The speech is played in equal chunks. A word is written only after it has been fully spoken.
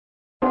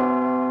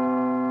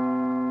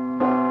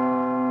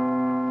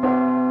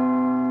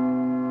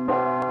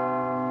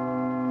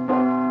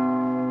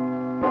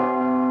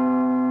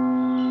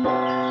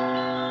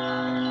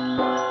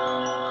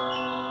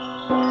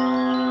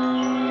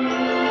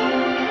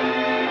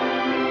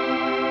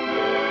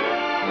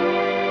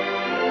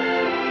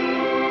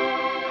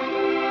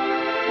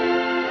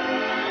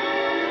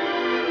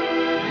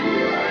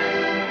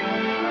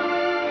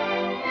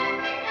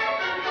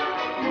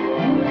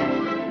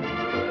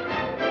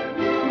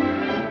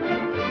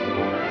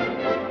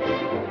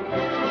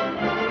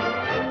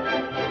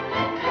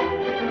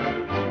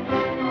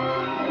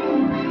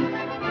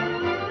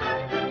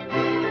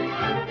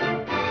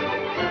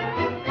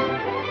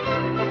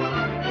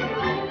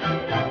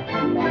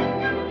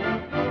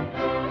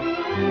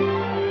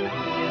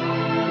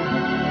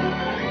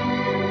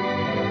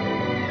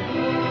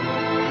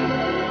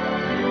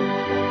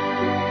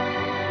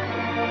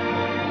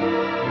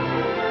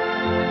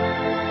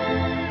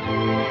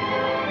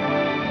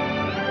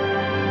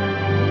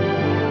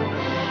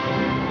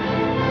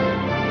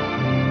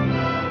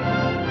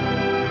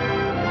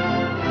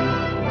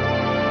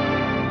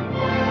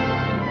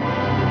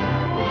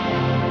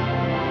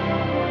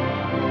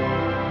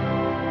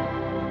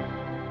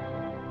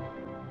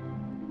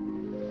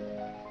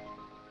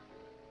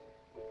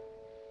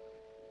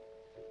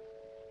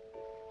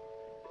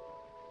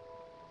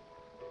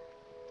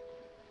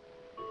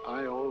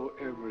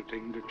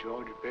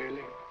George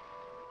Bailey.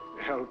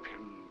 Help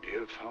him,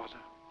 dear Father.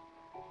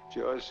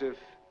 Joseph,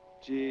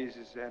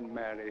 Jesus, and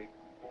Mary,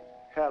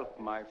 help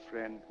my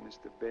friend,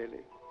 Mr.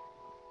 Bailey.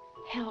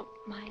 Help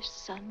my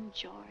son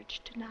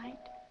George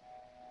tonight.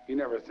 He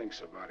never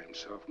thinks about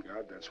himself,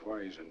 God. That's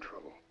why he's in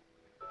trouble.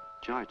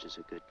 George is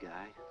a good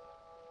guy.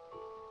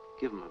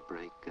 Give him a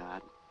break,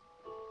 God.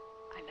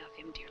 I love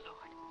him, dear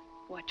Lord.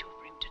 Watch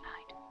over him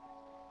tonight.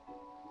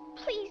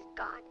 Please,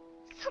 God,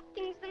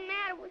 something's the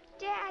matter with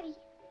Daddy.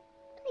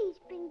 Please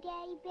bring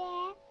Daddy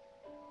back.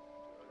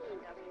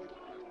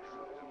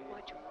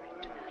 Watch over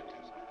him tonight.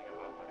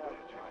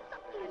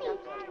 I love you.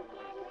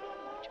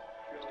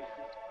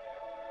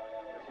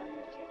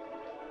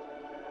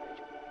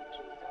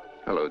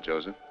 Hello,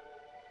 Joseph.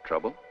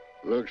 Trouble?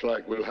 Looks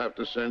like we'll have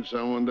to send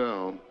someone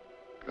down.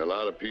 A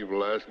lot of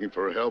people asking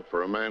for help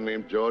for a man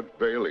named George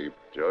Bailey.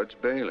 George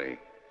Bailey?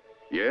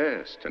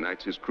 Yes,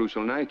 tonight's his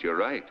crucial night. You're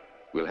right.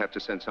 We'll have to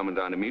send someone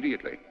down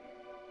immediately.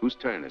 Whose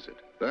turn is it?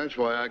 That's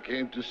why I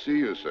came to see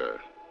you, sir.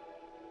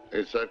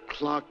 It's that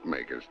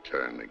clockmaker's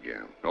turn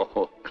again.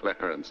 Oh,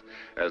 Clarence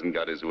hasn't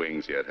got his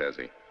wings yet, has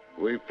he?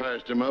 We've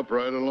passed him up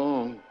right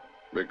along.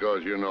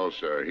 Because, you know,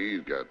 sir,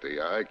 he's got the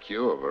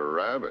IQ of a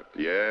rabbit.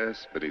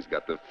 Yes, but he's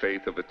got the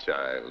faith of a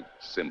child.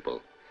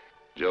 Simple.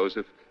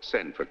 Joseph,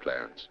 send for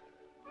Clarence.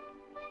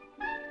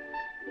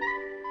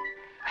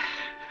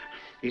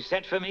 You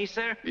sent for me,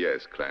 sir?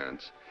 Yes,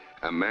 Clarence.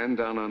 A man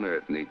down on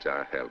Earth needs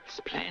our help.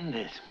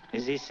 Splendid.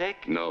 Is he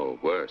sick? No,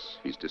 worse.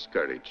 He's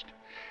discouraged.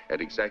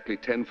 At exactly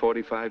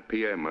 10:45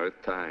 p.m.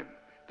 Earth time,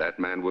 that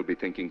man will be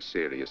thinking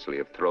seriously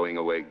of throwing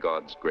away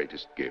God's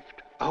greatest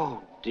gift.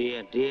 Oh,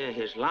 dear, dear,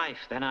 his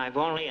life. Then I've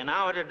only an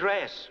hour to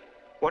dress.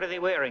 What are they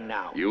wearing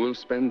now? You will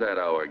spend that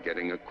hour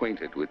getting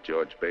acquainted with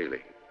George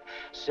Bailey.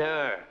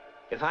 Sir,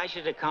 if I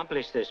should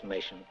accomplish this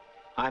mission,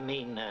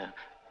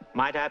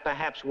 might I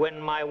perhaps win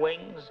my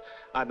wings?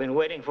 I've been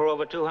waiting for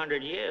over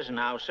 200 years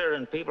now, sir,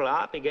 and people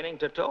are beginning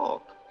to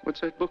talk. What's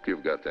that book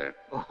you've got there?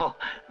 Oh,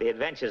 The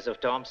Adventures of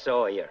Tom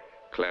Sawyer.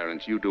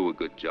 Clarence, you do a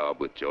good job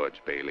with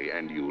George Bailey,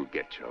 and you'll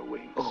get your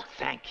wings. Oh,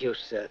 thank you,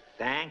 sir.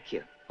 Thank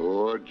you.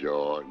 Poor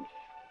George.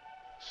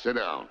 Sit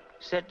down.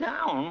 Sit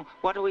down?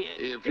 What do we...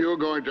 If you're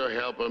going to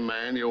help a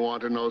man, you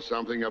want to know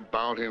something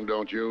about him,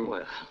 don't you?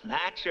 Well,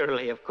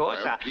 naturally, of course.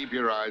 Well, keep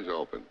your eyes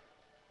open.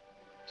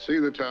 See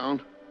the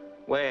town?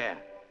 Where?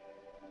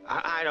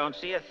 I don't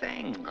see a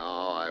thing.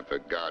 Oh, I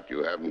forgot.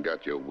 You haven't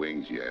got your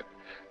wings yet.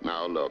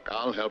 Now, look,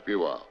 I'll help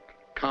you out.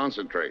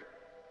 Concentrate.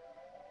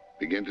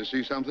 Begin to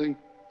see something?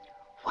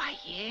 Why,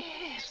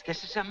 yes.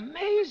 This is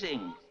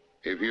amazing.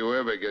 If you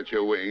ever get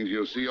your wings,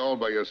 you'll see all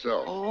by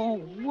yourself. Oh,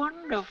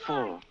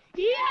 wonderful.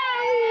 Yay!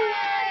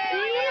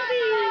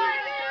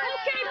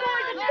 Okay,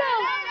 boys, let's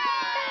go.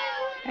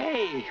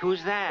 Hey,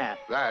 who's that?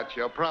 That's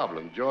your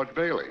problem, George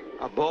Bailey.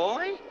 A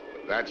boy?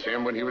 That's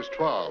him when he was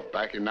 12,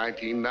 back in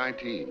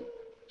 1919.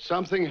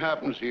 Something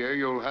happens here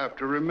you'll have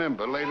to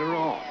remember later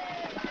on.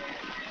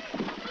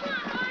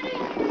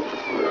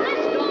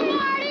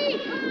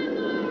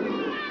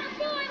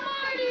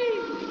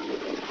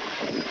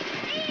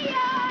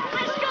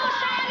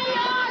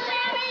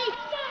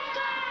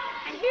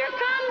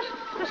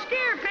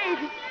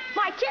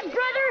 My kid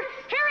brother,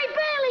 Harry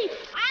Bailey.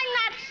 I'm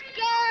not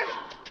scared.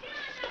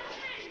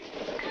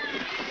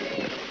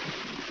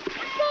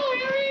 Go,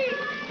 Harry.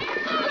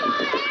 Come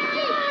on,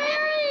 Harry.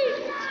 Harry.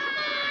 Come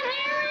on,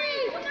 Harry.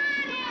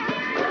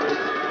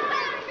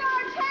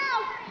 George,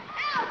 help.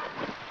 Help.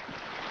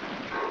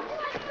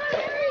 Come on,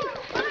 Harry.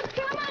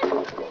 Come on.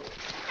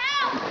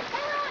 Help. Come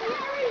on,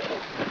 Harry.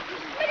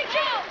 Where'd he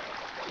go?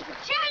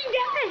 Johnny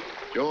got it.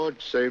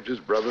 George saved his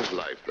brother's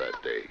life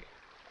that day.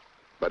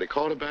 But he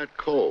caught a bad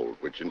cold,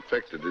 which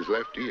infected his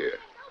left ear.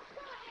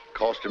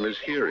 Cost him his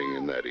hearing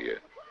in that ear.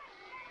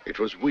 It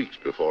was weeks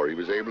before he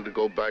was able to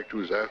go back to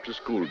his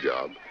after-school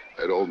job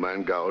at Old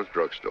Man Gower's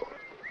drugstore.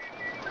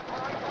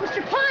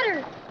 Mr.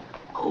 Potter!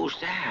 Who's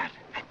that?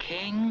 A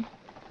king?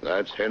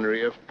 That's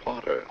Henry F.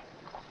 Potter,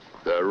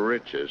 the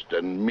richest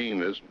and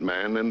meanest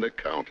man in the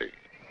county.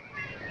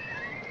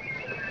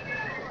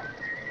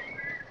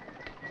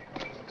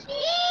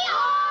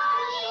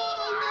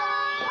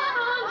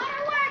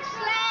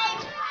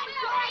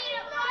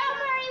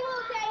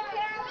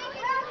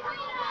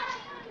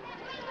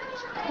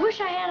 Wish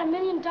I had $1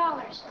 million.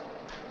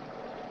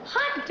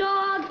 Hot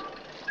dog!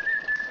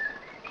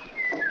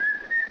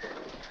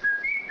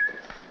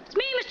 It's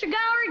me, Mr.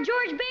 Gower,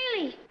 George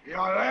Bailey.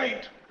 You're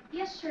late.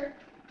 Yes, sir.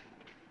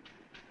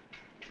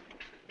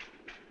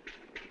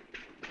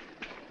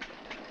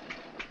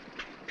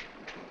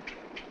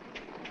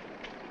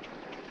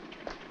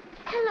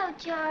 Hello,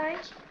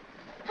 George.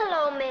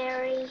 Hello,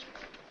 Mary.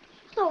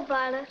 Hello,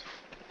 Violet.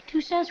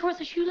 2 cents worth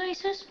of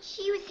shoelaces?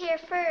 She was here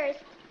first.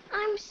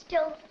 I'm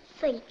still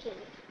thinking.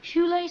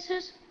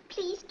 Shoelaces?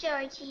 Please,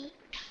 Georgie.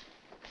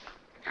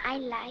 I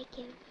like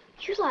him.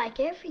 You like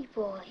every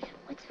boy.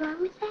 What's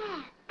wrong with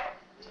that?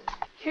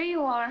 Here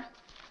you are.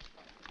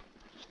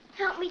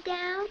 Help me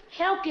down?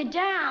 Help you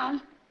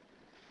down?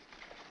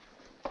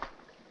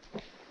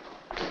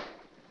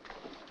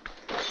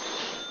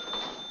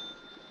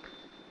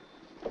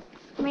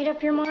 Made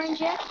up your mind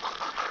yet?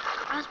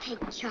 I'll take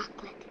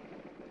chocolate.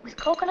 With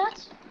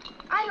coconuts?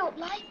 I don't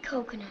like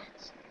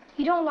coconuts.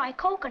 You don't like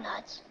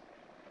coconuts?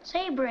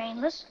 Say,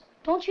 Brainless,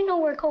 don't you know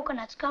where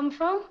coconuts come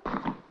from?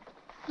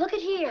 Look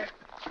at here.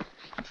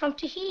 From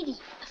Tahiti,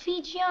 the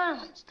Fiji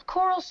Islands, the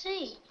Coral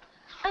Sea.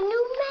 A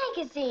new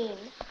magazine.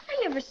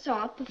 I never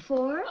saw it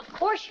before. Of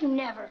course you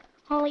never.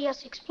 Only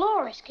us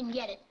explorers can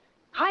get it.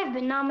 I've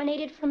been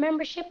nominated for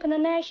membership in the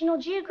National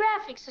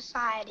Geographic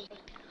Society.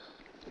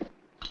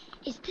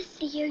 Is this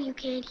the year you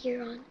can't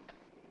hear on?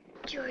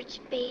 George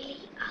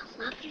Bailey,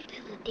 I'll love you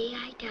till the day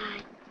I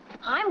die.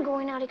 I'm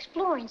going out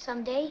exploring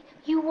someday.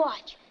 You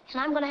watch. And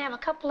I'm going to have a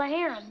couple of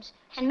harems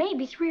and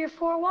maybe 3 or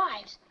 4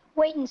 wives.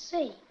 Wait and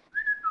see.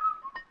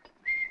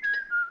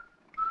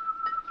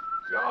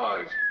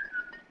 George!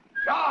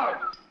 George!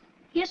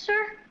 Yes,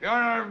 sir? You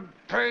want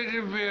to pay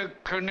to be a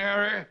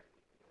canary?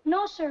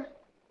 No, sir.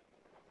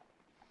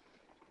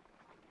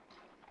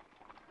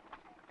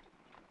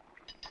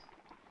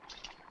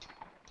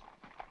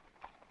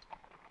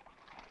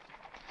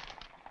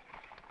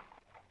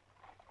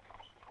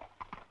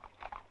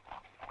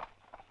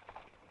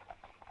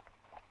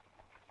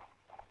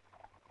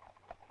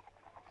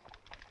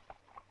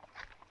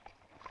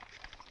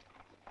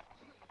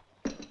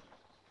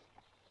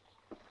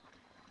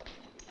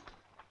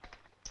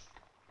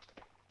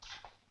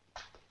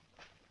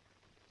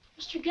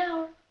 Mr.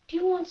 Gower, do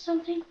you want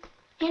something?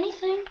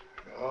 Anything?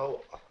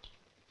 No.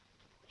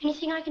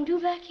 Anything I can do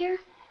back here?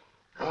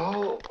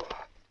 No.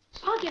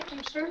 I'll get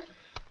them, sir.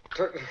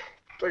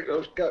 Take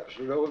those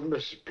capsules over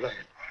Mrs. Blaine.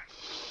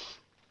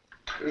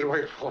 Just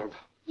wait for them.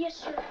 Yes,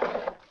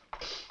 sir.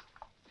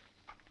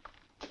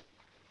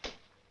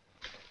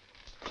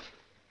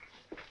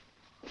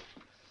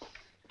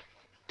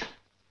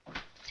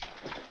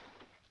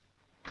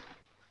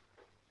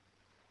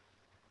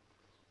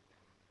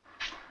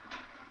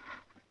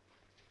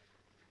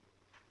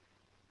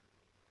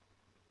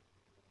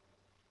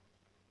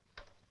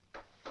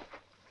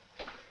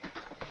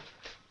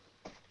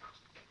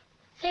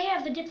 They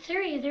have the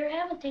diphtheria there,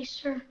 haven't they,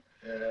 sir?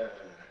 Yeah.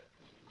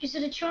 Is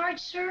it a charge,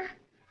 sir?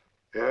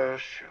 Yes,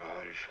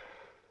 George.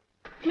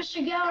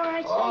 Mr. Gower,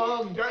 I tell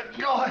you... Oh, get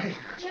going.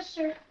 Yes,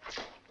 sir.